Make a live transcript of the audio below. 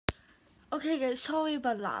Okay guys, sorry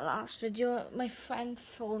about that last video. My friend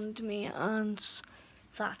phoned me and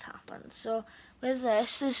that happened. So with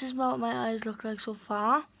this is what my eyes look like so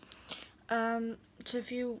far. So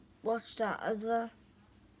if you watch that other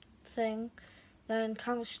thing, then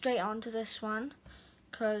come straight on to this one,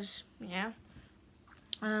 cause yeah,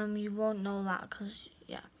 you won't know that, cause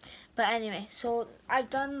yeah. But anyway, so I've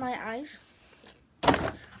done my eyes,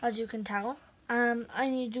 as you can tell. I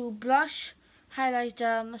need to do blush,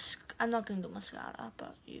 highlighter, I'm not going to do mascara,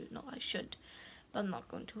 but you know I should, but I'm not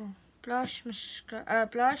going to. Blush, mascara,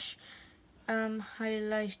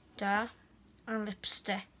 highlighter, and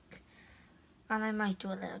lipstick. And I might do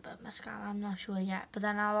a little bit of mascara, I'm not sure yet. But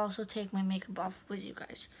then I'll also take my makeup off with you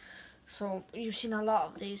guys. So you've seen a lot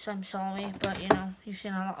of these, I'm sorry, but you know, you've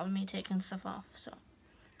seen a lot of me taking stuff off, so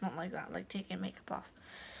not like that, like taking makeup off.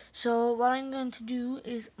 So what I'm going to do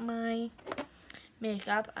is my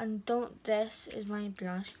makeup, and this is my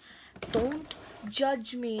blush. Don't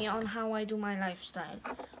judge me on how I do my lifestyle.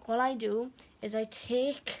 What I do is I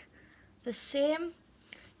take the same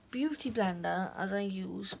beauty blender as I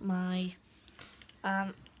use my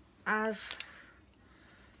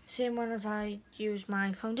same one as I use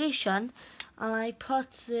my foundation, and I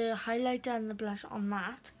put the highlighter and the blush on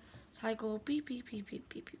that. So I go beep beep beep beep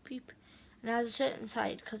beep beep beep, and it has a certain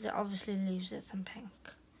side because it obviously leaves it some pink.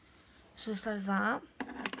 So it's like that,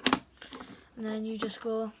 and then you just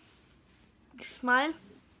go smile,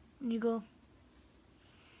 and you go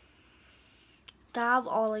dab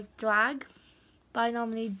or like drag. But I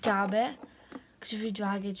normally dab it, because if you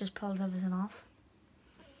drag it just pulls everything off.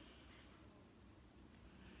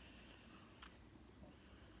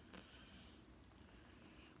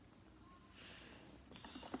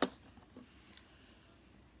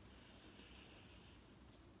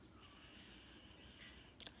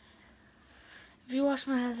 If you watched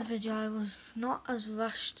my other video, I was not as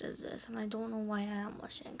rushed as this, and I don't know why I am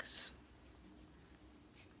rushing, because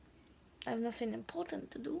I have nothing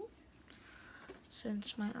important to do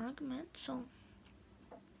since my argument. So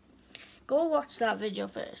go watch that video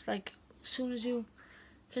first. Like, as soon as you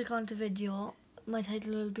click onto video, my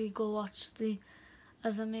title will be go watch the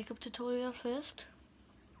other makeup tutorial first.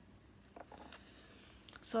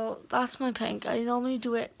 So that's my pink. I normally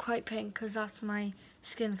do it quite pink because that's my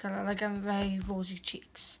skin colour. Like, I'm very rosy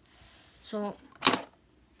cheeks. So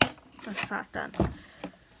that's that done.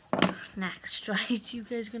 Next, right? You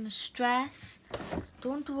guys gonna stress.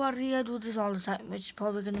 Don't worry, I do this all the time, which is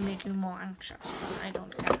probably gonna make you more anxious. But I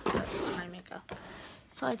don't care because it's my makeup.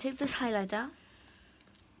 So I take this highlighter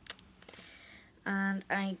and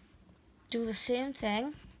I do the same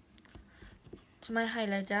thing to my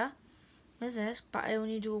highlighter with this, but I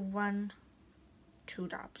only do 2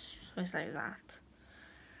 dabs. So it's like that.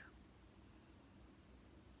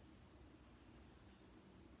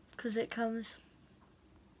 Because it comes...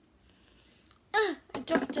 I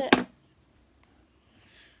dropped it.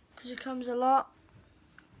 Because it comes a lot.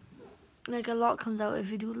 Like, a lot comes out if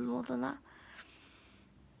you do more than that.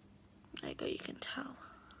 Like, you can tell.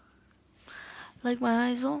 Like my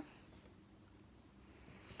eyes though.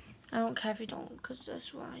 I don't care if you don't, because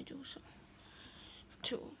that's what I do. So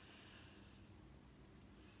 2.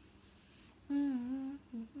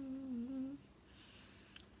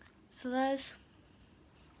 So there's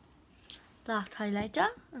that highlighter,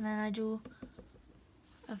 and then I do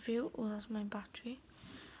a few. Oh, that's my battery.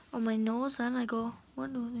 On my nose, then I go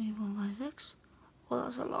 1, 2, 3, 4, 5, 6. Oh,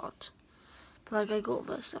 that's a lot. But like, I go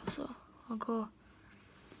over stuff, so I'll go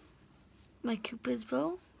my cupid's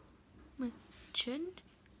bow, my chin,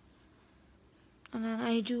 and then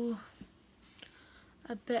I do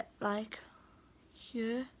a bit like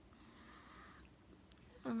here,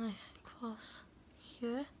 and I cross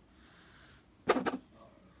here.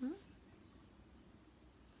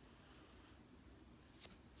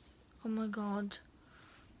 Oh my god,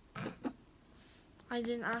 I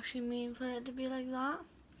didn't actually mean for it to be like that.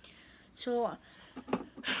 So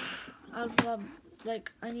I'll rub,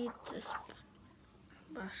 like, I need this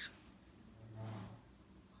brush.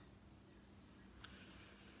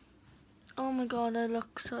 Oh my god, I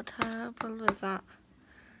look so terrible with that.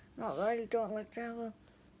 Not that I don't look terrible.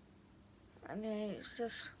 Anyway, it's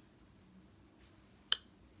just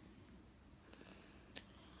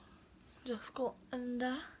go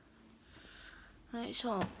under. Right,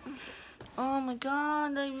 so, oh my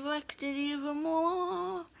god, I wrecked it even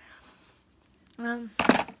more. I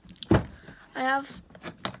have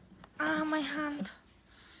my hand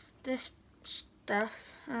this stuff.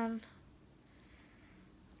 I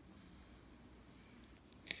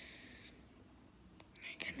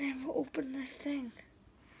can never open this thing.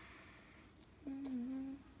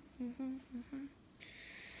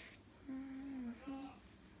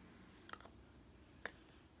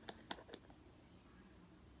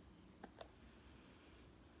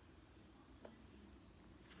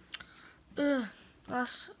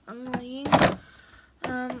 that's annoying.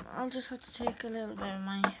 I'll just have to take a little bit of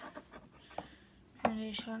my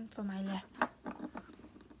foundation for my lip.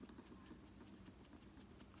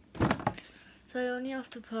 So I only have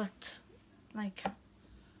to put like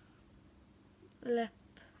lip.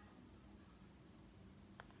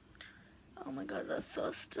 Oh my god, that's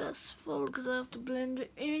so stressful because I have to blend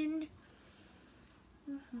it in.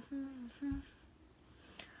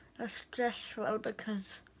 That's stressful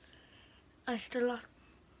because I still have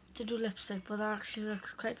to do lipstick, but that actually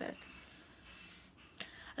looks quite bad.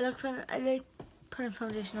 I like putting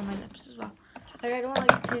foundation on my lips as well. Like, I don't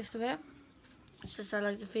like the taste of it. It's just I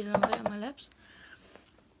like the feeling of it on my lips.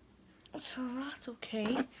 So that's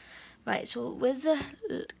okay. Right, so with the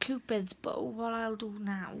Cupid's bow, what I'll do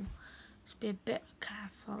now is be a bit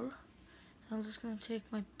careful. So I'm just going to take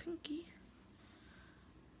my pinky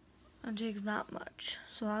and take that much.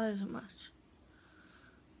 So that isn't much.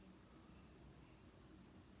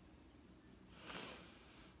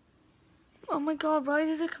 Oh my god, why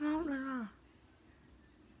does it come out like that?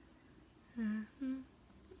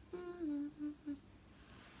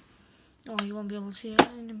 Oh, you won't be able to see it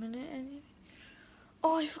in a minute anyway.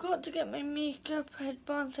 Oh, I forgot to get my makeup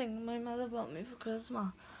headband thing my mother bought me for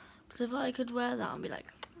Christmas. Because if I could wear that, I'd be like...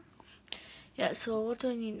 Yeah, so what do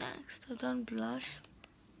I need next? I've done blush.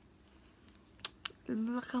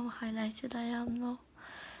 Look how highlighted I am though.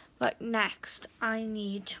 Right, next I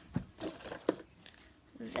need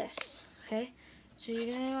this, okay? So you're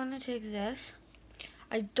going to want to take this.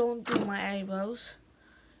 I don't do my eyebrows,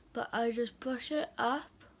 but I just brush it up.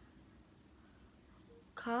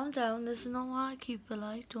 Calm down, this is not why I keep it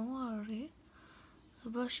light, don't worry. So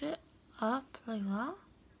brush it up like that.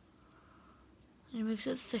 And it makes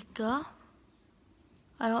it thicker.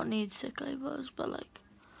 I don't need thick eyebrows, but like,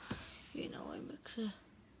 you know, I mix it.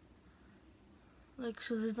 Like,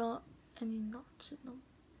 so there's not any knots in them.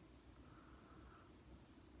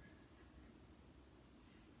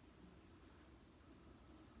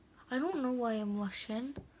 I don't know why I'm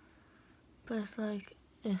rushing, but it's like,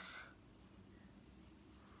 if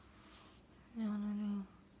you wanna do.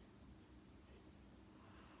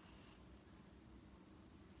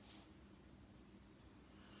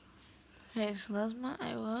 Okay, so that's my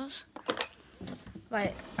eyebrows.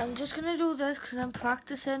 Right, I'm just gonna do this because I'm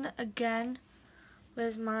practicing again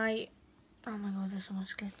with my, oh my god, there's so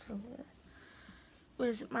much glitter over there.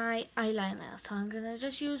 With my eyeliner. So I'm gonna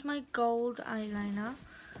just use my gold eyeliner.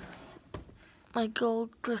 My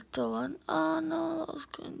gold glitter one. Oh no, that was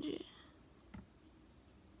cringy.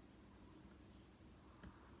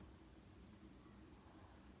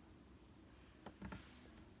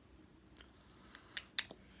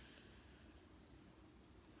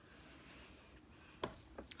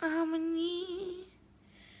 Harmony.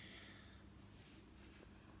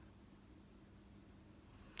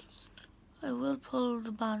 I will pull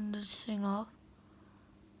the bandage thing off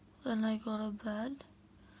when I go to bed.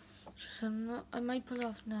 So I might pull it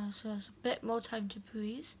off now, so there's a bit more time to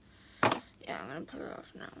breathe. Yeah, I'm gonna pull it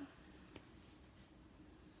off now.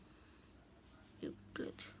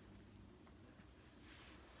 Good.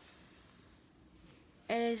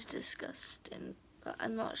 It is disgusting, but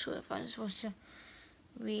I'm not sure if I'm supposed to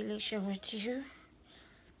really show it to you,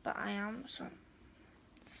 but I am, so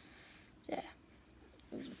yeah,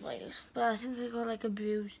 it's vile. But I think I got like a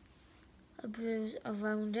bruise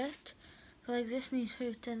around it, but like this needs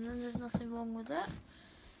hurting and there's nothing wrong with it,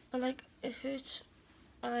 but like it hurts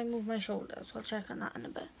when I move my shoulder, so I'll check on that in a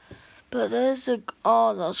bit. But there's the,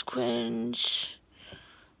 oh that's cringe,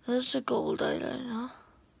 there's the gold eyeliner.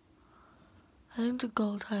 I think the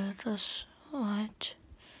gold highlighter's alright.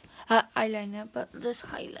 Eyeliner, but this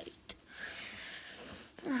highlight.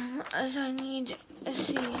 As I need to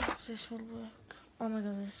see if this will work. Oh my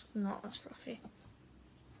god, this is not as fluffy.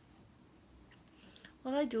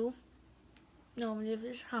 What I do normally if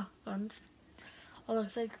this happens, or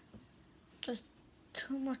looks like there's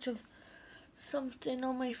too much of something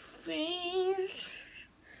on my face,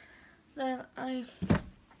 then I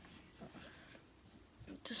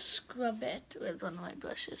just scrub it with one of my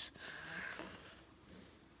brushes.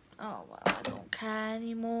 Oh well, I don't care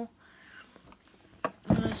anymore.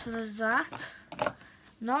 Alright, so there's that.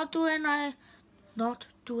 Not doing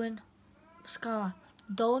mascara.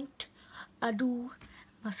 Don't do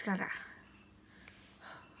mascara.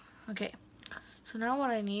 Okay, so now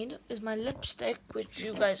what I need is my lipstick, which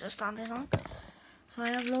you guys are standing on. So I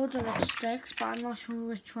have loads of lipsticks, but I'm not sure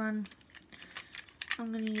which one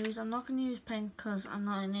I'm going to use. I'm not going to use pink because I'm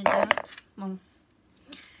not in it yet. Well,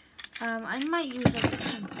 I might use a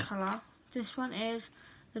pink colour. This one is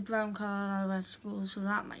the brown colour that I went to school, so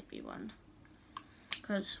that might be one.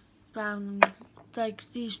 Because brown and like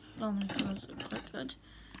these normally colours are quite good.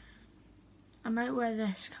 I might wear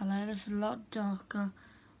this colour. It's a lot darker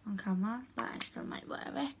on camera, but I still might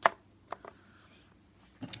wear it.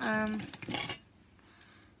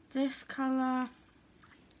 This colour,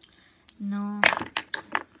 no,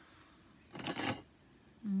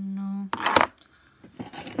 no,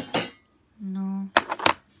 no,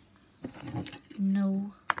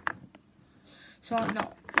 no. So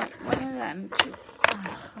no, wait, one of them two.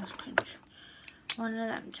 Oh, that's cringe. One of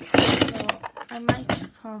them two. So I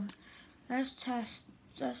might probably, let's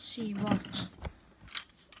see what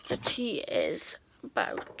the tea is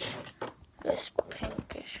about this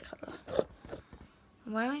pinkish colour.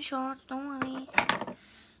 I'm wearing shorts, don't worry.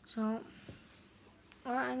 So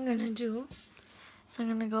what I'm gonna do is I'm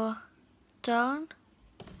gonna go down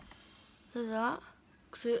to that,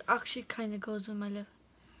 because it actually kind of goes with my lip.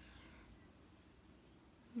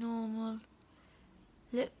 Normal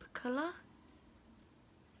lip colour.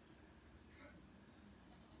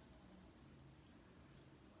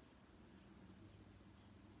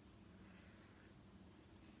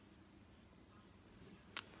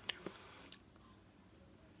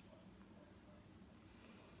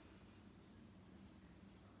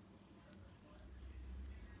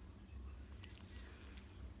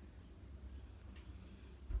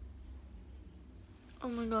 Oh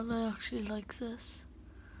my god, I actually like this.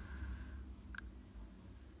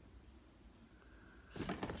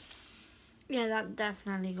 Yeah, that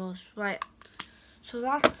definitely goes. Right, so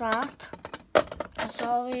that's that. I'm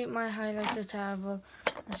sorry my highlights are terrible.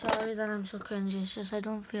 I'm sorry that I'm so cringy. It's just I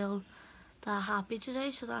don't feel that happy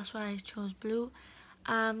today, so that's why I chose blue.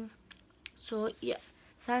 So yeah,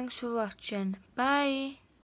 thanks for watching. Bye.